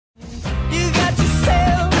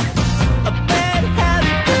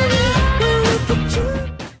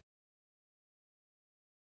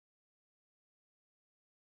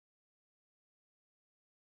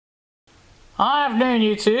Afternoon,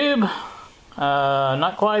 YouTube.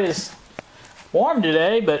 Not quite as warm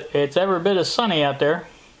today, but it's every bit as sunny out there.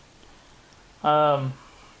 I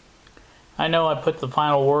know I put the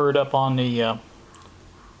final word up on the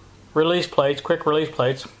release plates, quick release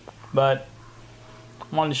plates, but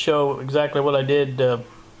I wanted to show exactly what I did to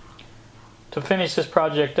finish this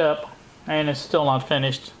project up, and it's still not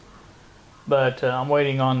finished, but I'm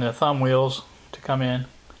waiting on the thumb wheels to come in.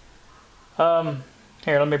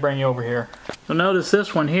 Here, let me bring you over here. You'll notice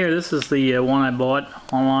this one here, this is the one I bought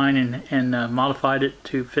online and modified it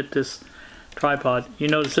to fit this tripod. You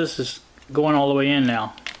notice this is going all the way in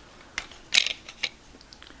now.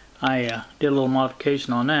 I did a little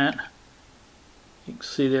modification on that. You can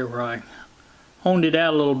see there where I honed it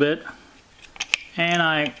out a little bit, and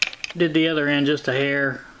I did the other end just a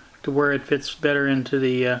hair to where it fits better into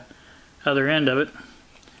the other end of it.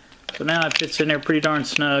 So now it fits in there pretty darn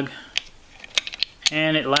snug,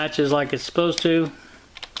 and it latches like it's supposed to.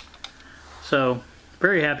 So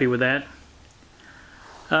very happy with that.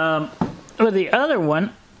 With the other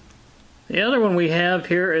one we have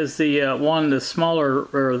here is the smaller,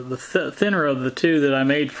 or the thinner of the two that I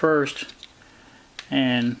made first,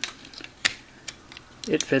 and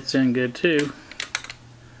it fits in good too.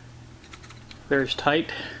 There's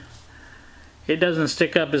tight. It doesn't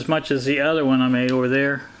stick up as much as the other one I made over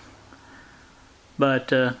there,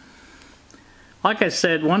 but like I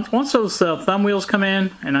said, once those thumb wheels come in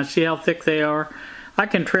and I see how thick they are, I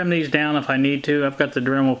can trim these down if I need to. I've got the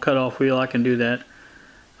Dremel cutoff wheel, I can do that.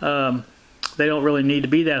 They don't really need to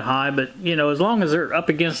be that high, but you know, as long as they're up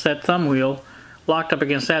against that thumb wheel, locked up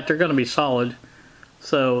against that, they're going to be solid.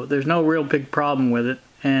 So there's no real big problem with it.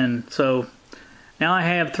 And so now I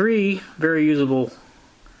have 3 very usable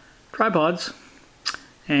tripods,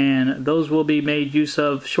 and those will be made use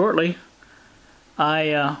of shortly.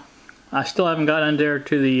 I still haven't got under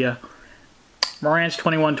to the Marantz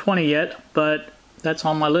 2120 yet, but that's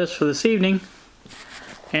on my list for this evening.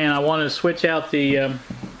 And I want to switch out the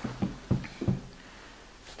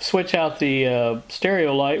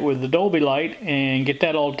stereo light with the Dolby light and get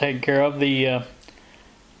that all taken care of. The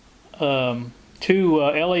 2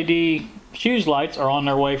 LED fuse lights are on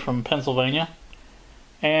their way from Pennsylvania,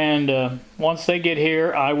 and once they get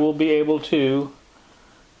here, I will be able to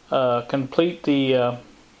complete the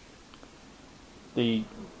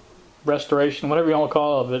restoration, whatever you want to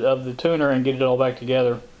call it, of the tuner, and get it all back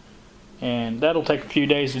together. And that'll take a few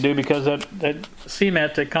days to do, because that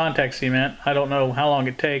cement, that contact cement, I don't know how long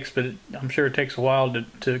it takes, but I'm sure it takes a while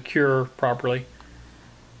to cure properly.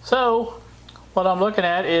 So what I'm looking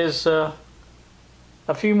at is a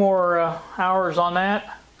few more hours on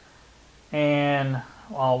that, and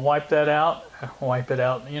I'll wipe that out. Wipe it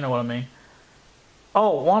out, you know what I mean.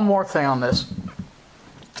 Oh, one more thing on this.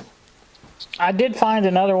 I did find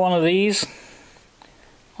another one of these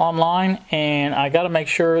online, and I got to make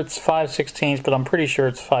sure it's 5/16, but I'm pretty sure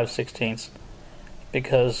it's 5/16,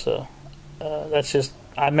 because that's just,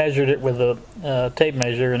 I measured it with a tape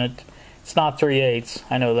measure, and it's not 3/8.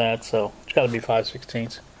 I know that, so it's got to be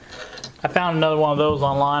 5/16. I found another one of those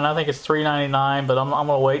online. I think it's $3.99, but I'm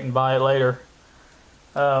gonna wait and buy it later.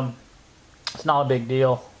 It's not a big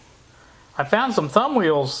deal. I found some thumb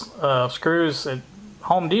wheels screws at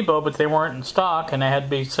Home Depot, but they weren't in stock, and they had to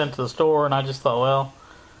be sent to the store, and I just thought, well,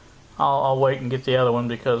 I'll wait and get the other one,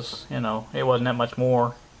 because, you know, it wasn't that much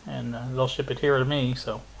more, and they'll ship it here to me.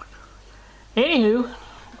 So anywho,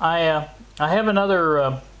 I have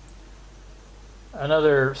another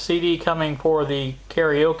CD coming for the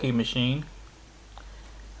karaoke machine.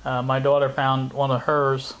 My daughter found one of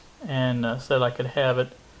hers and said I could have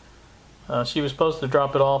it. She was supposed to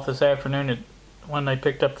drop it off this afternoon when they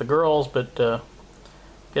picked up the girls, but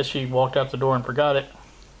guess she walked out the door and forgot it.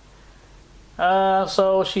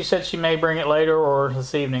 So she said she may bring it later or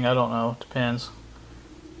this evening. I don't know. It depends.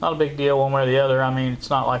 Not a big deal one way or the other. I mean, it's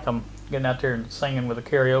not like I'm getting out there and singing with a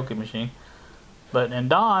karaoke machine. And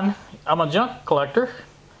Don, I'm a junk collector,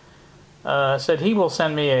 said he will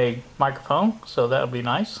send me a microphone, so that'll be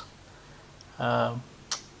nice.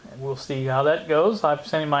 We'll see how that goes. I've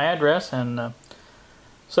sent him my address, and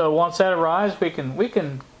so once that arrives, we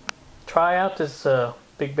can try out this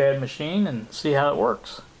big bad machine and see how it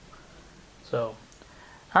works. So,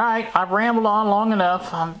 all right, I've rambled on long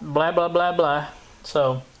enough. I'm blah blah blah blah.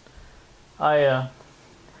 So, I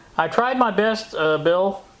tried my best,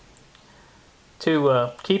 Bill,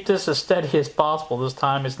 to keep this as steady as possible this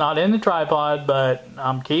time. It's not in the tripod, but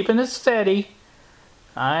I'm keeping it steady.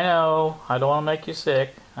 I know, I don't want to make you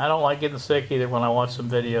sick. I don't like getting sick either when I watch some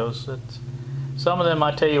videos. Some of them,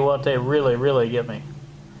 I tell you what, they really, really get me.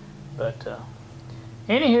 But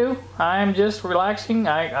anywho, I'm just relaxing.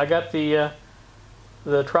 I got the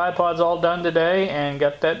the tripod's all done today, and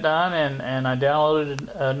got that done, and I downloaded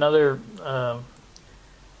another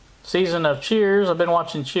season of Cheers. I've been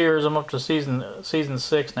watching Cheers. I'm up to season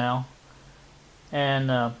 6 now,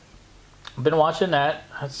 and I've been watching that.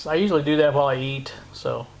 I usually do that while I eat,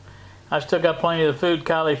 so I've still got plenty of the food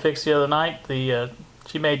Kylie fixed the other night.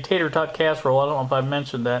 She made tater tot casserole. I don't know if I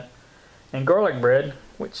mentioned that, and garlic bread,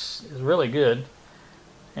 which is really good,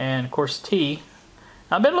 and of course tea.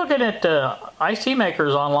 I've been looking at iced tea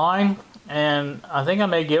makers online, and I think I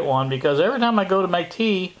may get one, because every time I go to make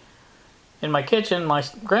tea in my kitchen, my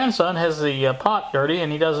grandson has the pot dirty,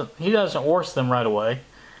 and he doesn't wash them right away.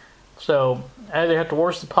 So I either have to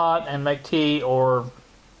wash the pot and make tea, or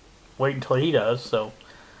wait until he does. So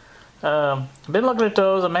I've been looking at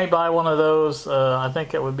those. I may buy one of those. I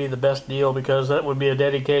think it would be the best deal, because that would be a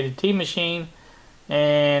dedicated tea machine,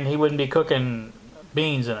 and he wouldn't be cooking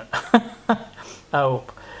beans in it. I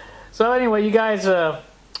hope. So anyway, you guys have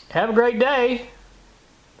a great day.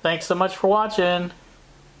 Thanks so much for watching.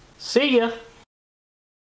 See ya.